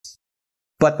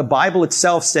But the Bible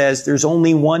itself says there's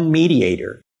only one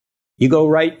mediator. You go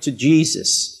right to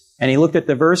Jesus. And he looked at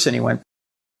the verse and he went,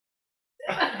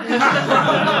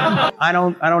 I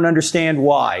don't understand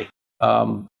why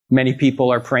many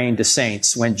people are praying to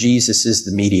saints when Jesus is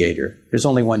the mediator. There's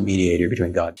only one mediator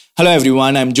between God. Hello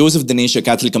everyone, I'm Joseph Dinesh, a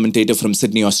Catholic commentator from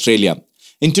Sydney, Australia.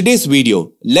 In today's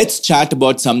video, let's chat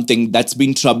about something that's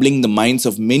been troubling the minds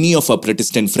of many of our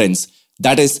Protestant friends.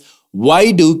 That is,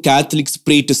 why do Catholics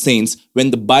pray to saints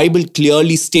when the Bible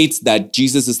clearly states that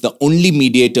Jesus is the only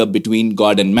mediator between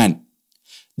God and man?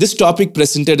 This topic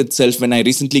presented itself when I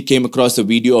recently came across a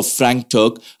video of Frank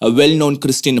Turk, a well-known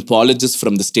Christian apologist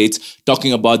from the States,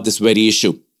 talking about this very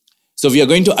issue. So we are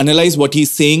going to analyze what he's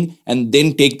saying and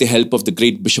then take the help of the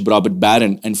great Bishop Robert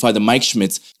Barron and Father Mike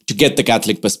Schmitz to get the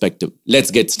Catholic perspective. Let's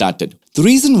get started. The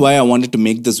reason why I wanted to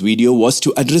make this video was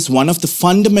to address one of the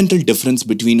fundamental differences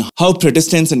between how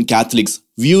Protestants and Catholics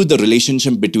view the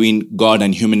relationship between God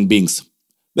and human beings.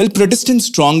 Well, Protestants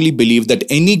strongly believe that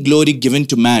any glory given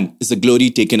to man is a glory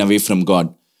taken away from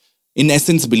God. In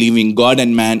essence, believing God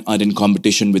and man are in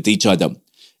competition with each other.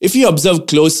 If you observe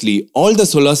closely, all the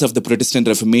solas of the Protestant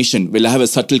Reformation will have a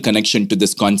subtle connection to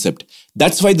this concept.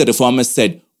 That's why the Reformers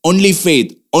said, only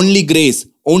faith, only grace,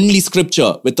 only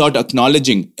scripture, without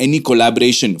acknowledging any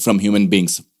collaboration from human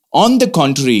beings. On the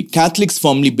contrary, Catholics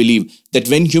firmly believe that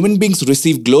when human beings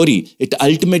receive glory, it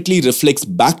ultimately reflects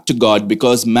back to God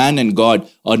because man and God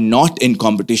are not in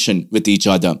competition with each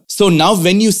other. So now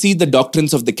when you see the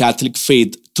doctrines of the Catholic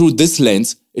faith through this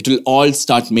lens, it will all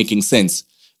start making sense.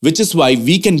 Which is why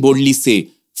we can boldly say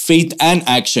faith and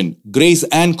action, grace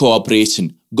and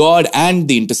cooperation, God and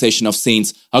the intercession of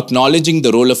saints, acknowledging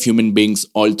the role of human beings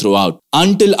all throughout.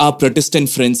 Until our Protestant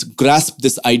friends grasp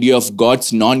this idea of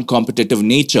God's non-competitive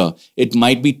nature, it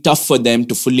might be tough for them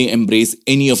to fully embrace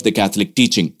any of the Catholic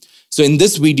teaching. So in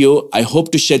this video, I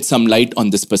hope to shed some light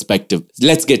on this perspective.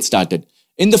 Let's get started.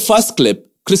 In the first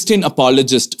clip, Christian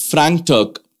apologist Frank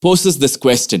Turk poses this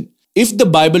question. If the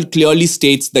Bible clearly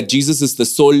states that Jesus is the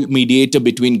sole mediator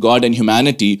between God and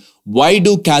humanity, why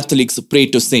do Catholics pray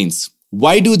to saints?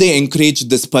 Why do they encourage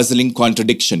this puzzling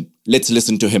contradiction? Let's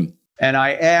listen to him. And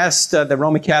I asked the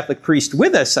Roman Catholic priest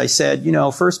with us, I said,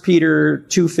 1 Peter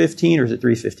 2:15, or is it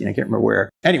 3:15? I can't remember where.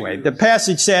 Anyway, the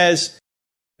passage says,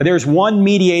 there's one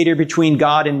mediator between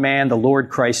God and man, the Lord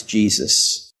Christ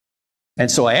Jesus.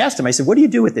 And so I asked him, I said, what do you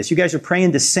do with this? You guys are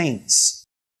praying to saints.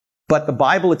 But the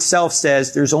Bible itself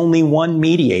says there's only one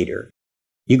mediator.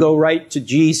 You go right to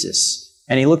Jesus.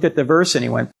 And he looked at the verse and he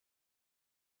went,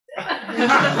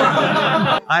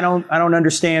 I don't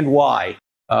understand why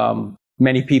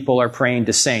many people are praying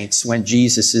to saints when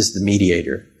Jesus is the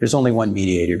mediator. There's only one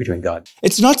mediator between God.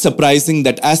 It's not surprising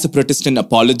that as a Protestant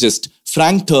apologist,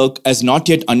 Frank Turk has not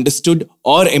yet understood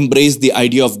or embraced the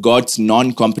idea of God's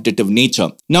non-competitive nature.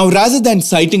 Now, rather than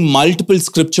citing multiple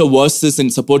scripture verses in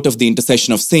support of the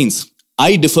intercession of saints,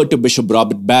 I defer to Bishop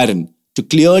Robert Barron to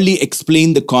clearly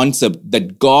explain the concept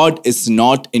that God is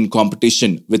not in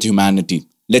competition with humanity.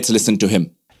 Let's listen to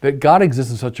him. That God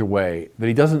exists in such a way that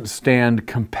he doesn't stand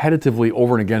competitively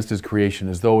over and against his creation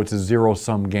as though it's a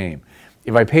zero-sum game.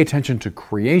 If I pay attention to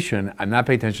creation, I'm not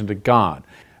paying attention to God,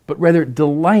 but rather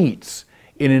delights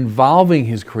in involving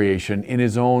his creation in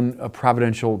his own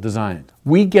providential design.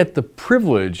 We get the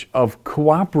privilege of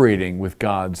cooperating with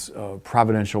God's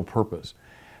providential purpose.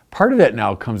 Part of that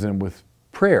now comes in with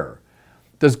prayer.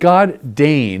 Does God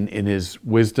deign in his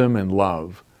wisdom and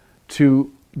love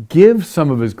to give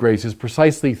some of his graces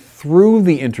precisely through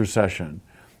the intercession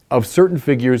of certain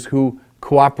figures who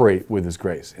cooperate with his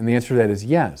grace? And the answer to that is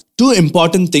yes. Two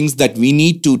important things that we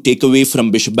need to take away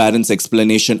from Bishop Barron's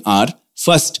explanation are,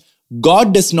 first,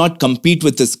 God does not compete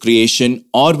with his creation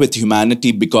or with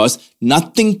humanity because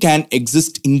nothing can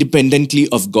exist independently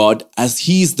of God as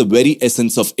he is the very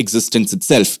essence of existence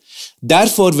itself.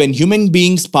 Therefore, when human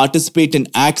beings participate in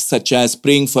acts such as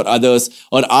praying for others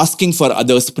or asking for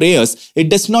others' prayers, it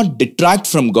does not detract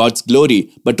from God's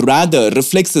glory, but rather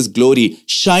reflects his glory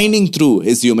shining through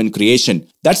his human creation.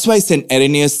 That's why St.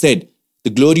 Irenaeus said, the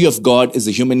glory of God is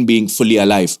a human being fully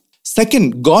alive.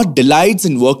 Second, God delights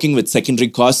in working with secondary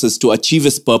causes to achieve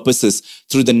his purposes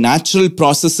through the natural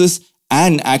processes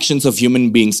and actions of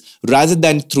human beings rather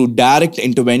than through direct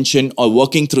intervention or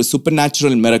working through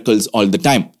supernatural miracles all the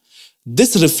time.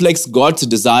 This reflects God's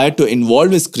desire to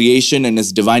involve his creation in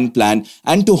his divine plan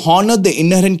and to honor the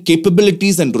inherent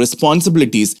capabilities and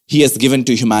responsibilities he has given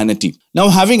to humanity. Now,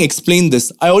 having explained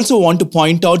this, I also want to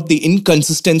point out the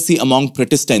inconsistency among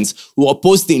Protestants who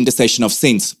oppose the intercession of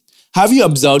saints. Have you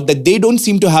observed that they don't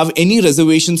seem to have any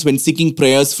reservations when seeking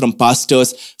prayers from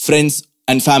pastors, friends,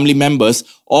 and family members,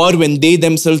 or when they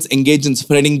themselves engage in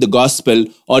spreading the gospel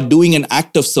or doing an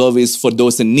act of service for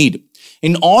those in need.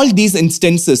 In all these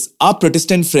instances, our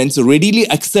Protestant friends readily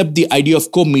accept the idea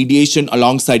of co-mediation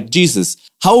alongside Jesus.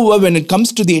 However, when it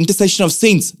comes to the intercession of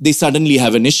saints, they suddenly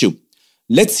have an issue.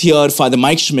 Let's hear Father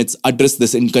Mike Schmitz address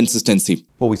this inconsistency.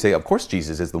 Well, we say, of course,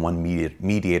 Jesus is the one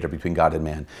mediator between God and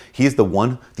man. He is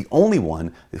the only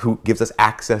one who gives us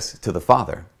access to the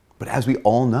Father. But as we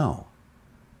all know,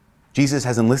 Jesus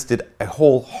has enlisted a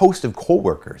whole host of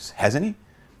co-workers, hasn't he?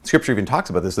 Scripture even talks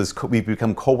about this. We've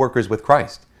become co-workers with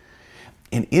Christ.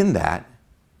 And in that,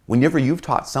 whenever you've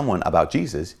taught someone about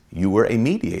Jesus, you were a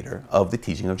mediator of the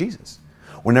teaching of Jesus.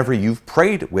 Whenever you've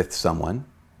prayed with someone,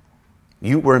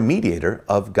 you were a mediator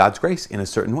of God's grace in a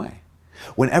certain way.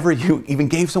 Whenever you even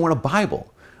gave someone a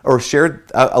Bible or shared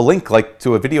a link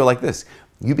to a video like this,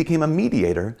 you became a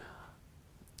mediator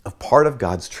of part of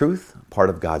God's truth, part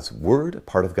of God's word,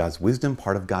 part of God's wisdom,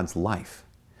 part of God's life.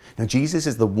 Now, Jesus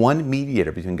is the one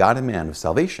mediator between God and man of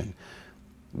salvation.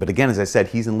 But again, as I said,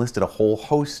 he's enlisted a whole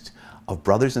host of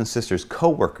brothers and sisters,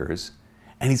 co-workers,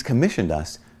 and he's commissioned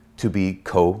us to be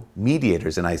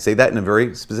co-mediators. And I say that in a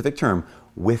very specific term,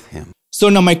 with him. So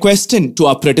now my question to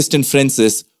our Protestant friends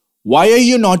is, why are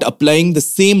you not applying the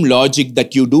same logic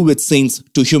that you do with saints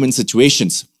to human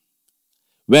situations?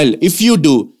 Well, if you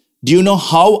do you know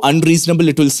how unreasonable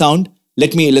it will sound?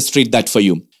 Let me illustrate that for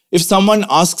you. If someone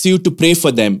asks you to pray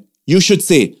for them, you should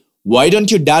say, why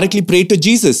don't you directly pray to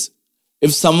Jesus?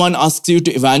 If someone asks you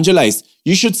to evangelize,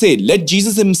 you should say, let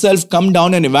Jesus himself come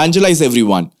down and evangelize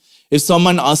everyone. If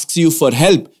someone asks you for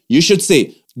help, you should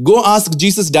say, go ask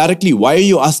Jesus directly. Why are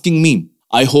you asking me?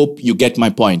 I hope you get my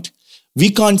point. We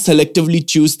can't selectively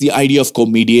choose the idea of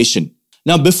co-mediation.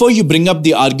 Now, before you bring up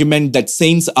the argument that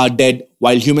saints are dead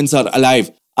while humans are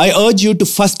alive, I urge you to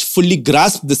first fully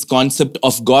grasp this concept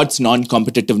of God's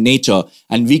non-competitive nature,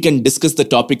 and we can discuss the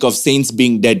topic of saints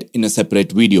being dead in a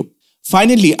separate video.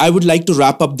 Finally, I would like to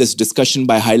wrap up this discussion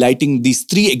by highlighting these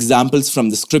 3 examples from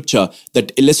the scripture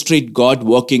that illustrate God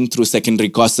working through secondary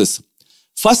causes.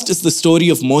 First is the story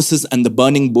of Moses and the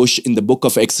burning bush in the book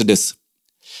of Exodus.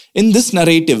 In this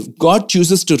narrative, God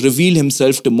chooses to reveal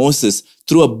himself to Moses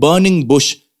through a burning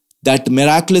bush that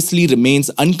miraculously remains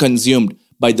unconsumed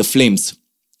by the flames.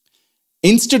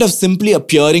 Instead of simply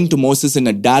appearing to Moses in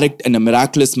a direct and a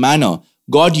miraculous manner,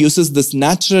 God uses this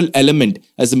natural element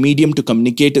as a medium to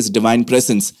communicate his divine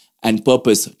presence and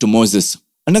purpose to Moses.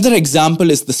 Another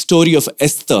example is the story of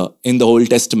Esther in the Old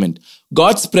Testament.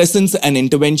 God's presence and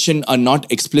intervention are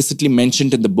not explicitly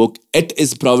mentioned in the book, yet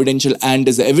is providential and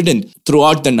is evident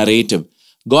throughout the narrative.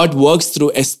 God works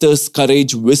through Esther's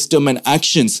courage, wisdom, and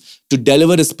actions to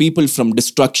deliver his people from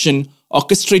destruction,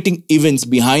 orchestrating events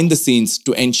behind the scenes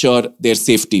to ensure their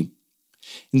safety.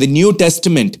 In the New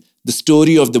Testament, the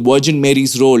story of the Virgin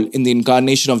Mary's role in the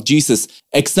incarnation of Jesus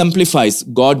exemplifies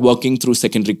God working through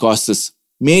secondary causes.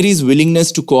 Mary's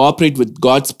willingness to cooperate with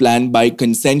God's plan by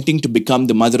consenting to become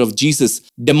the mother of Jesus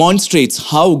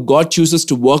demonstrates how God chooses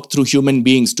to work through human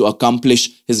beings to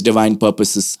accomplish his divine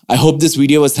purposes. I hope this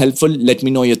video was helpful. Let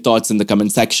me know your thoughts in the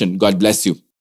comment section. God bless you.